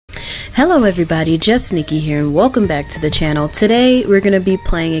Hello everybody, just Nikki here and welcome back to the channel. Today we're going to be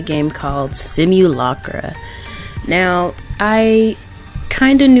playing a game called Simulacra. Now, I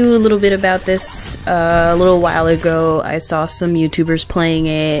kind of knew a little bit about this a little while ago. I saw some YouTubers playing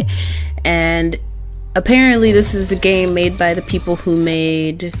it, and apparently this is a game made by the people who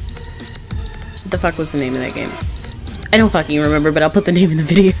made... the fuck was the name of that game? I don't fucking remember, but I'll put the name in the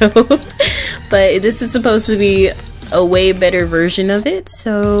video. But this is supposed to be a way better version of it,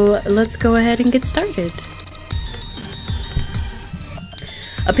 so let's go ahead and get started.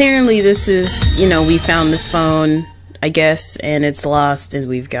 Apparently this is, you know, we found this phone, I guess, and it's lost and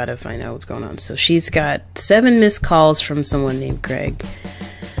we've got to find out what's going on. So she's got 7 missed calls from someone named Greg,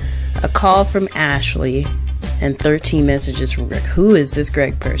 a call from Ashley, and 13 messages from Greg. Who is this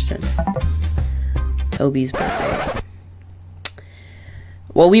Greg person? Toby's birthday.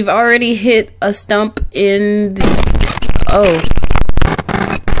 Well, we've already hit a stump in the... Oh.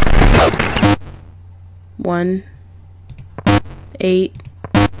 1 8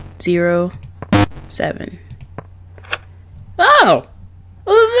 0 7. Oh!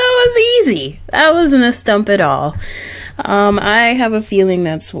 Well, that was easy. That wasn't a stump at all. I have a feeling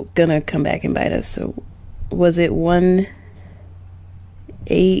that's gonna come back and bite us. So, was it 1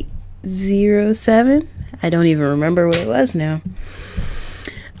 8 0 7? I don't even remember what it was now.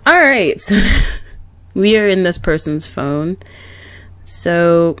 Alright, so we are in this person's phone.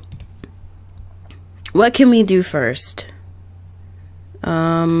 So what can we do first?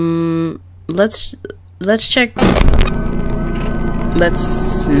 Let's check.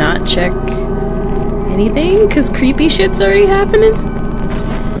 Let's not check anything, because creepy shit's already happening.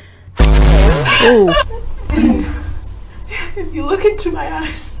 Oh. If you look into my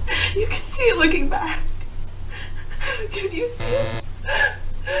eyes, you can see it looking back. Can you see it?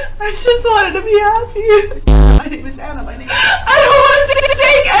 I just wanted to be happy. My name is Anna. I don't want to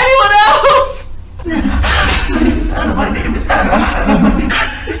take anyone else. My name is Anna. My name is Anna.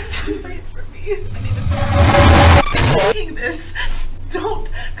 It's too late for me. My name is Anna. I'm saying this. Don't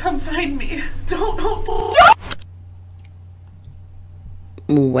come find me. Don't.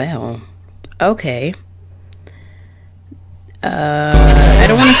 Well, okay. I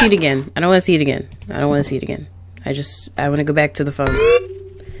don't want to see it again. I don't want to see it again. I want to go back to the phone.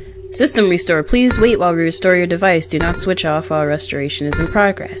 System restore. Please wait while we restore your device. Do not switch off while restoration is in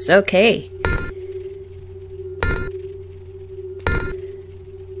progress. Okay.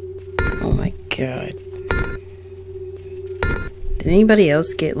 Oh my god. Did anybody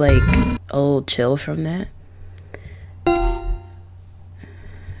else get, like, a little chill from that?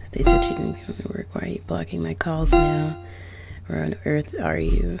 They said you didn't come to work. Why are you blocking my calls now? Where on earth are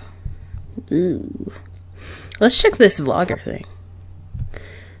you? Ooh. Let's check this vlogger thing.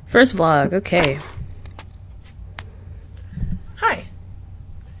 First vlog, okay. Hi.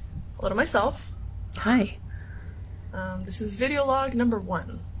 Hello to myself. Hi. This is video log number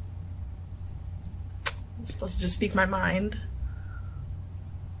 1. I'm supposed to just speak my mind.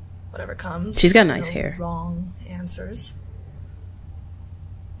 Whatever comes. She's got nice hair. Wrong answers.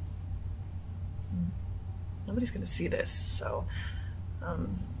 Nobody's gonna see this, so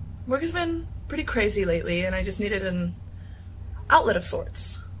work has been pretty crazy lately, and I just needed an outlet of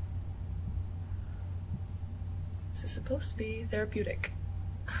sorts. This is supposed to be therapeutic.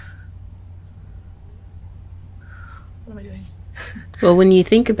 What am I doing? Well, when you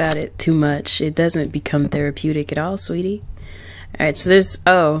think about it too much, it doesn't become therapeutic at all, sweetie. Alright, so there's...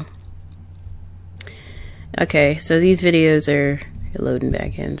 oh. Okay, so these videos are loading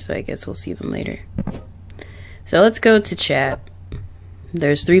back in, so I guess we'll see them later. So let's go to chat.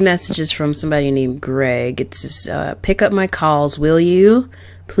 There's 3 messages from somebody named Greg. It says, pick up my calls, will you?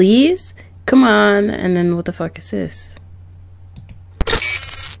 Please? Come on. And then what the fuck is this?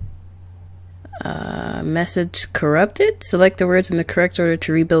 Message corrupted? Select the words in the correct order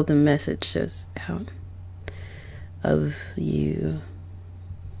to rebuild the message. Says out of you.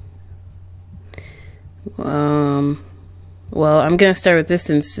 Well, I'm gonna start with this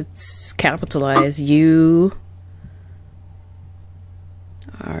since it's capitalized. You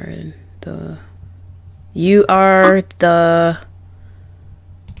are the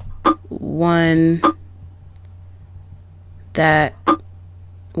one that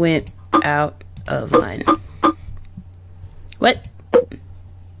went out of line. What?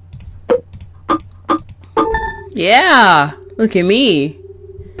 Yeah, look at me.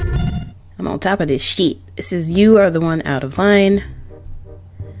 I'm on top of this shit. It says you are the one out of line.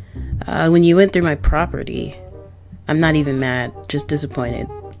 When you went through my property, I'm not even mad, just disappointed.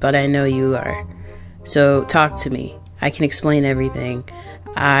 But I know you are. So talk to me. I can explain everything.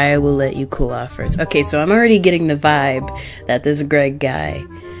 I will let you cool off first. Okay, so I'm already getting the vibe that this Greg guy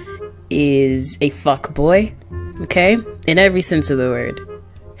is a fuck boy, okay? In every sense of the word.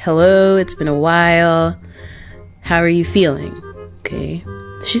 Hello, it's been a while. How are you feeling? Okay.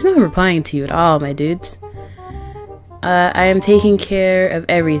 She's not replying to you at all, my dudes. I am taking care of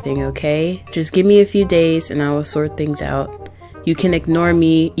everything, okay? Just give me a few days and I will sort things out. You can ignore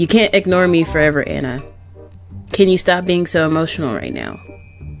me. You can't ignore me forever, Anna. Can you stop being so emotional right now?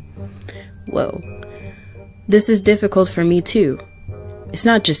 Whoa. This is difficult for me too. It's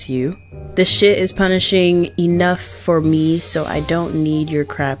not just you. This shit is punishing enough for me, so I don't need your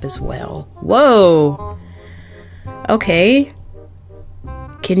crap as well. Whoa. Okay.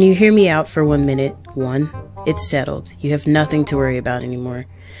 Can you hear me out for 1 minute? 1. It's settled. You have nothing to worry about anymore.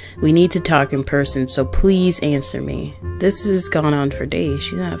 We need to talk in person, so please answer me. This has gone on for days.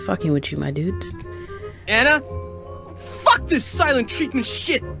 She's not fucking with you, my dudes. Anna? Fuck this silent treatment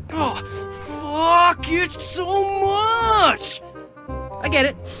shit! Oh, fuck it so much! I get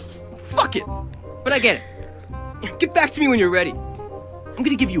it. Fuck it. But I get it. Get back to me when you're ready. I'm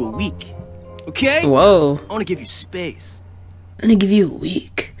gonna give you a week. Okay? Whoa. I wanna give you space. I'm gonna give you a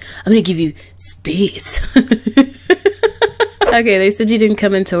week. I'm gonna give you space. Okay, they said you didn't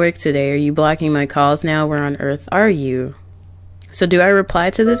come into work today. Are you blocking my calls now? Where on earth are you? So do I reply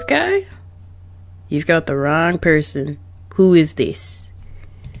to this guy? You've got the wrong person. Who is this?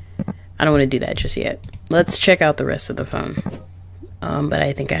 I don't want to do that just yet. Let's check out the rest of the phone. But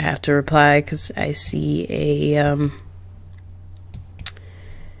I think I have to reply because I see a,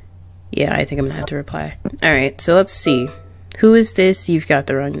 yeah, I think I'm gonna have to reply. Alright, so let's see. Who is this? You've got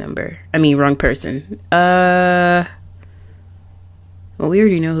the wrong number. I mean, wrong person. Well, we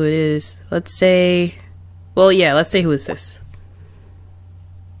already know who it is. Let's say... Well, yeah, let's say who is this?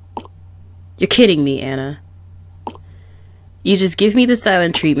 You're kidding me, Anna. You just give me the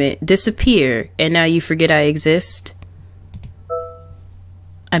silent treatment, disappear, and now you forget I exist?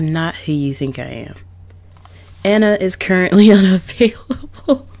 I'm not who you think I am. Anna is currently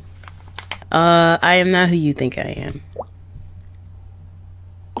unavailable. I am not who you think I am.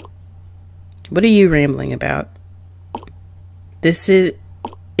 What are you rambling about?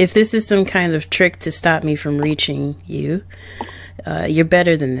 If this is some kind of trick to stop me from reaching you, you're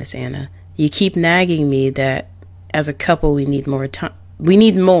better than this, Anna. You keep nagging me that as a couple we need more time. We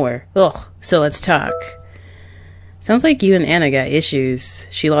need more. Ugh. So let's talk. Sounds like you and Anna got issues.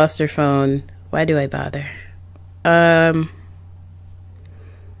 She lost her phone. Why do I bother?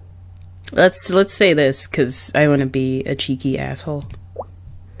 Let's say this because I want to be a cheeky asshole.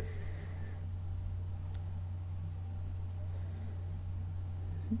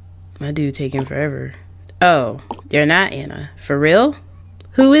 My dude taking forever. Oh, you're not Anna. For real?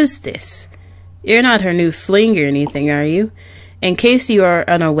 Who is this? You're not her new fling or anything, are you? In case you are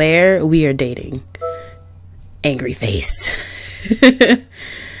unaware, we are dating. Angry face.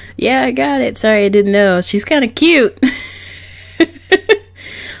 Yeah, I got it. Sorry, I didn't know. She's kind of cute.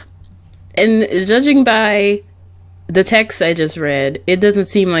 And judging by the text I just read, it doesn't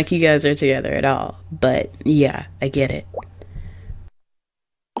seem like you guys are together at all. But yeah, I get it.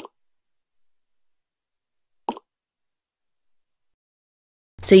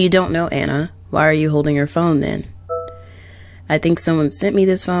 So you don't know Anna. Why are you holding her phone then? I think someone sent me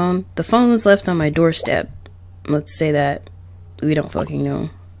this phone. The phone was left on my doorstep. Let's say that. We don't fucking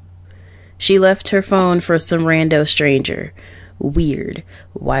know. She left her phone for some rando stranger. Weird.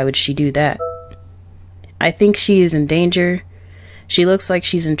 Why would she do that? I think she is in danger. She looks like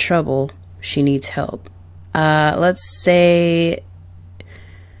she's in trouble. She needs help. Let's say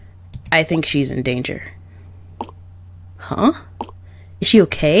I think she's in danger. Huh? Is she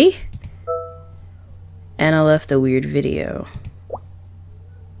okay? Anna left a weird video.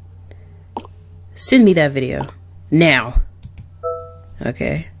 Send me that video. Now.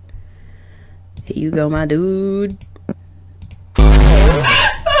 Okay. Here you go, my dude.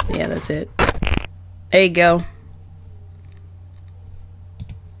 Yeah, that's it. There you go.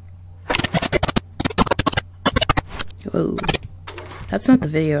 Whoa. That's not the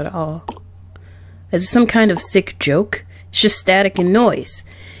video at all. Is it some kind of sick joke? It's just static and noise.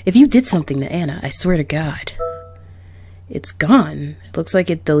 If you did something to Anna, I swear to God. It's gone. It looks like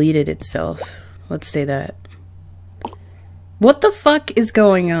it deleted itself. Let's say that. What the fuck is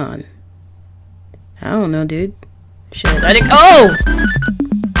going on? I don't know, dude. Shit. I think. Oh!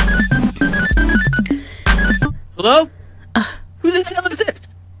 Hello? Who the hell is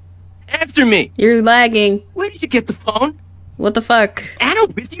this? Answer me! You're lagging. Where did you get the phone? What the fuck? Is Anna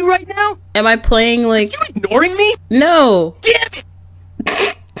with you right now? Am I playing like... Are you ignoring me? No! Damn it!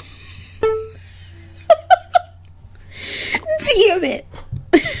 Damn it!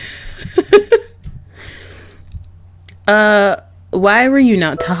 Why were you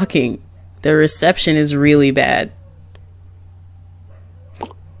not talking? The reception is really bad.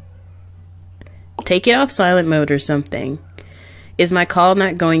 Take it off silent mode or something. Is my call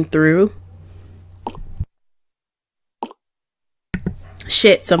not going through?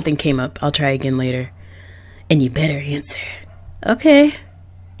 Shit, something came up. I'll try again later. And you better answer. Okay.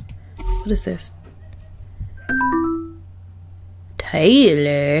 What is this?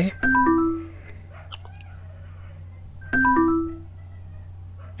 Tyler.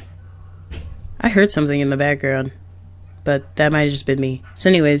 I heard something in the background, but that might have just been me. So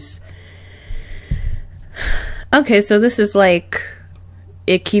anyways. Okay, so this is like,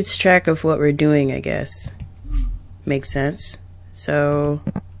 it keeps track of what we're doing, I guess. Makes sense. So,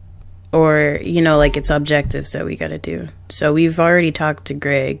 or, you know, like it's objectives that we gotta do. So we've already talked to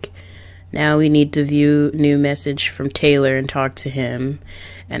Greg. Now we need to view new message from Taylor and talk to him.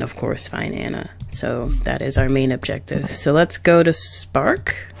 And of course find Anna. So that is our main objective. So let's go to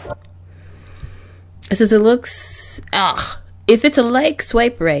Spark. It says it looks, if it's a like,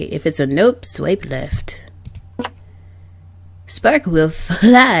 swipe right. If it's a nope, swipe left. Spark will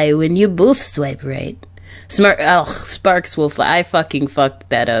fly when you both swipe right. Sparks will fly. I fucking fucked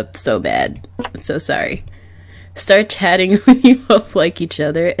that up so bad. I'm so sorry. Start chatting when you both like each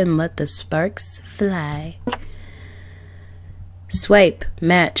other and let the sparks fly. Swipe,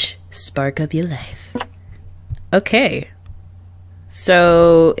 match, spark up your life. Okay.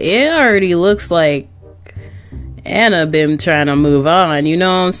 So it already looks like Anna been trying to move on. You know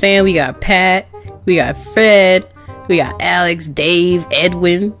what I'm saying? We got Pat, we got Fred, we got Alex, Dave,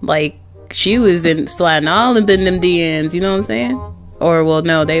 Edwin. Like, she was sliding all up in them DMs, you know what I'm saying? Or, well,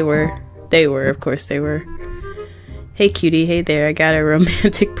 no, they were, of course they were. Hey cutie, hey there, I got a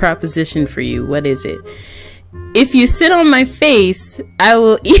romantic proposition for you. What is it? If you sit on my face, I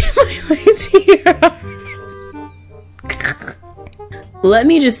will eat my way to your heart. Let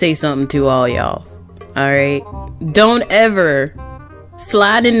me just say something to all y'all. Alright? Don't ever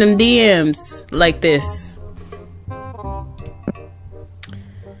slide in them DMs like this.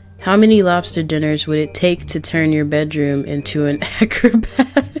 How many lobster dinners would it take to turn your bedroom into an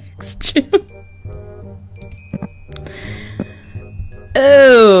acrobatics gym?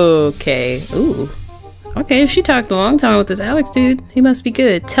 Okay. Ooh. Okay, she talked a long time with this Alex dude. He must be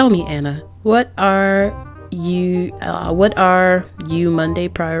good. Tell me, Anna, what are you Monday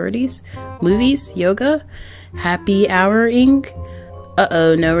priorities? Movies? Yoga? Happy hour-ing?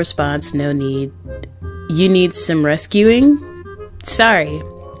 Uh-oh, no response, no need. You need some rescuing? Sorry.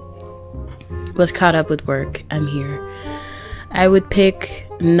 Was caught up with work. I'm here. I would pick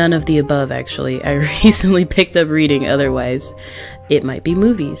none of the above, actually. I recently picked up reading, otherwise it might be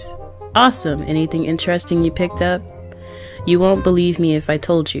movies. Awesome. Anything interesting you picked up? You won't believe me if I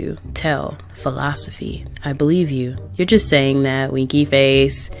told you. Tell. Philosophy. I believe you. You're just saying that, winky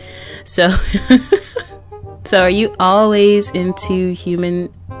face. So, so are you also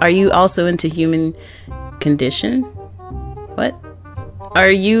into human condition? What?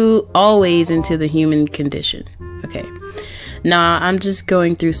 Are you always into the human condition? Okay. Nah, I'm just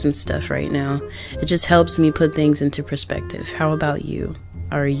going through some stuff right now. It just helps me put things into perspective. How about you?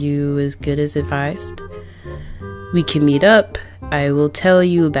 Are you as good as advised? We can meet up. I will tell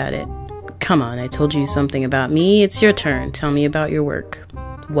you about it. Come on, I told you something about me. It's your turn. Tell me about your work.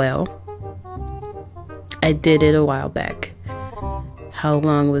 Well, I did it a while back. How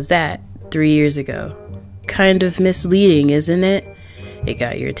long was that? 3 years ago. Kind of misleading, isn't it? It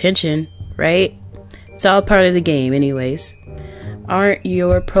got your attention, right? It's all part of the game anyways. Aren't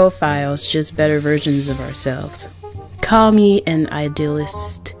your profiles just better versions of ourselves? Call me an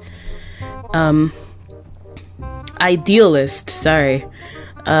idealist. Sorry.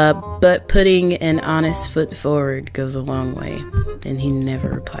 But putting an honest foot forward goes a long way. And he never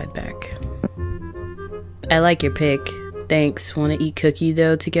replied back. I like your pick. Thanks. Want to eat cookie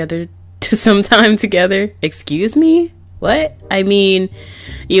dough together? Sometime together? Excuse me? What? I mean,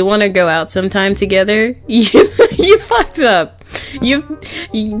 you want to go out sometime together? You fucked up.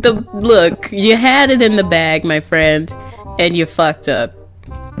 Look, you had it in the bag, my friend, and you fucked up.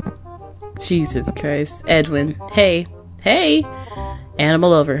 Jesus Christ. Edwin. Hey.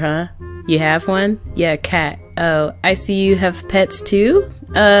 Animal over, huh? You have one? Yeah, cat. Oh, I see you have pets too?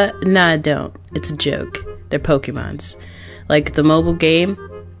 Nah, I don't. It's a joke. They're Pokemons. Like the mobile game?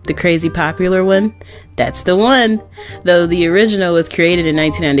 The crazy popular one? That's the one. Though the original was created in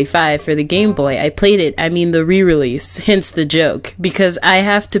 1995 for the Game Boy, I played it, the re-release, hence the joke, because I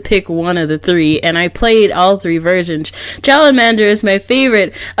have to pick one of the three, and I played all three versions. Charmander is my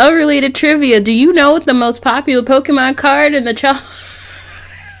favorite. Unrelated trivia, do you know what the most popular Pokemon card in the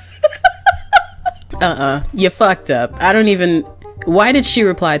you fucked up. I don't even... Why did she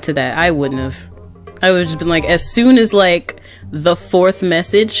reply to that? I wouldn't have. I would have just been like, as soon as like the fourth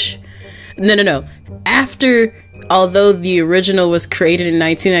message. No. After, although the original was created in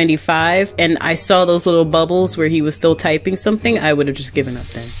 1995 and I saw those little bubbles where he was still typing something, I would have just given up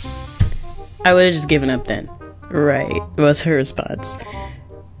then. I would have just given up then. Right, was her response.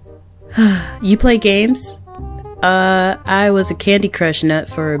 You play games? I was a Candy Crush nut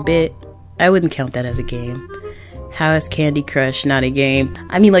for a bit. I wouldn't count that as a game. How is Candy Crush not a game?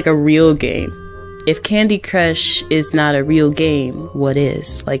 I mean like a real game. If Candy Crush is not a real game, what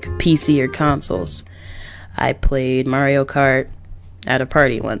is? Like PC or consoles? I played Mario Kart at a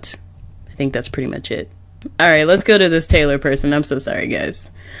party once. I think that's pretty much it. Alright, let's go to this Taylor person. I'm so sorry, guys.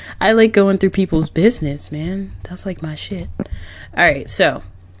 I like going through people's business, man. That's like my shit. Alright, so.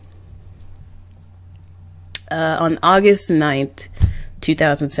 On August 9th,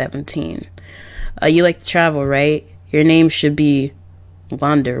 2017. You like to travel, right? Your name should be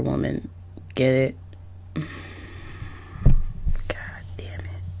Wonder Woman. Get it? God damn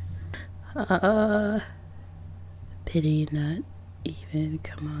it. Pity not even,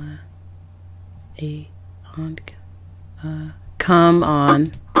 come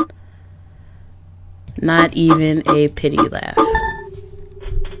on. Not even a pity laugh.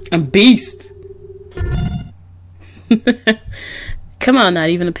 I'm beast. Come on, not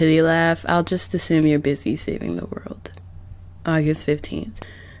even a pity laugh. I'll just assume you're busy saving the world. August 15th.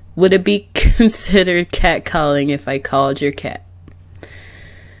 Would it be considered catcalling if I called your cat?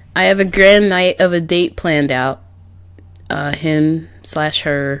 I have a grand night of a date planned out. Him/her/it.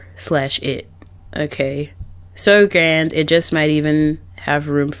 Okay. So grand, it just might even have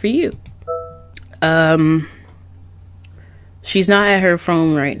room for you. She's not at her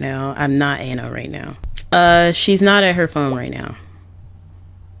phone right now. I'm not Anna right now. She's not at her phone right now.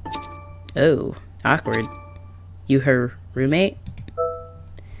 Oh, awkward. You her roommate?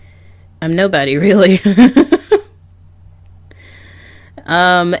 I'm nobody, really.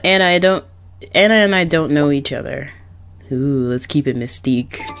 Anna and I don't know each other. Ooh, let's keep it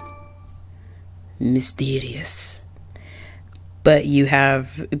mystique. Mysterious. But you're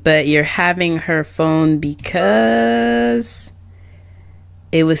having her phone because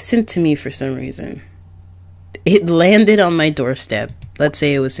it was sent to me for some reason. It landed on my doorstep. Let's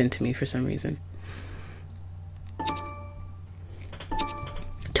say it was sent to me for some reason.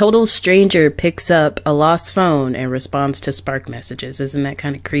 Total stranger picks up a lost phone and responds to Spark messages. Isn't that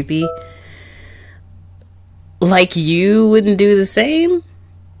kind of creepy? Like you wouldn't do the same?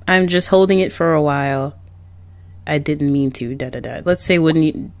 I'm just holding it for a while. I didn't mean to. Let's say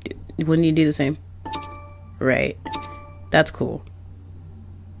wouldn't you do the same? Right. That's cool.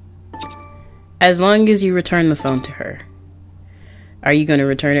 As long as you return the phone to her. Are you going to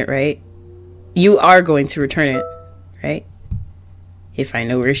return it, right? You are going to return it, right? If I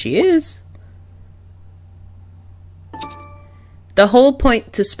know where she is. The whole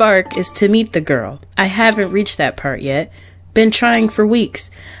point to Spark is to meet the girl. I haven't reached that part yet. Been trying for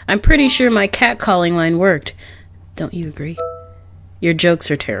weeks. I'm pretty sure my catcalling line worked. Don't you agree? Your jokes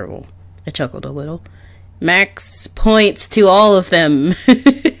are terrible. I chuckled a little. Max points to all of them.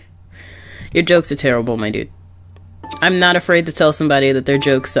 Your jokes are terrible, my dude. I'm not afraid to tell somebody that their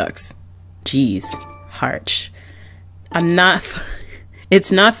joke sucks. Jeez. Harsh.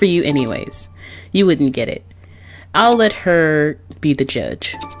 It's not for you anyways. You wouldn't get it. I'll let her be the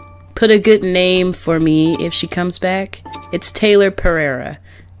judge. Put a good name for me if she comes back. It's Taylor Pereira.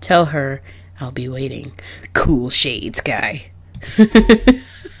 Tell her I'll be waiting. Cool shades, guy.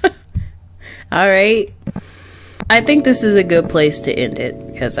 Alright. I think this is a good place to end it,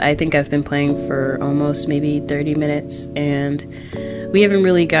 because I think I've been playing for almost maybe 30 minutes, and we haven't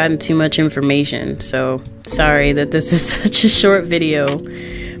really gotten too much information, so sorry that this is such a short video.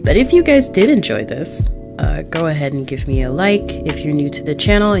 But if you guys did enjoy this, go ahead and give me a like. If you're new to the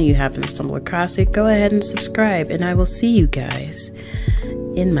channel and you happen to stumble across it, go ahead and subscribe, and I will see you guys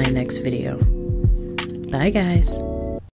in my next video. Bye, guys.